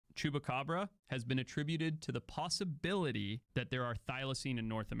Chupacabra has been attributed to the possibility that there are thylacine in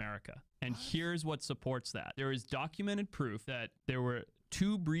North America. And here's what supports that. There is documented proof that there were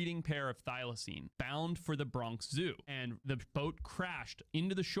 2 breeding pair of thylacine bound for the Bronx Zoo. And the boat crashed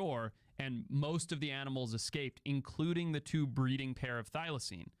into the shore and most of the animals escaped, including the 2 breeding pair of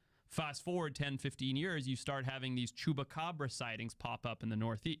thylacine. Fast forward 10, 15 years, you start having these Chupacabra sightings pop up in the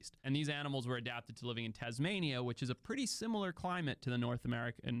Northeast. And these animals were adapted to living in Tasmania, which is a pretty similar climate to the North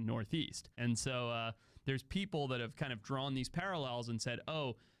American Northeast. And so there's people that have kind of drawn these parallels and said,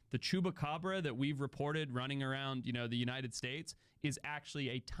 oh, the Chupacabra that we've reported running around, the United States is actually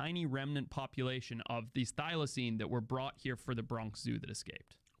a tiny remnant population of these thylacine that were brought here for the Bronx Zoo that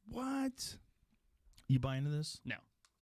escaped. What? You buy into this? No.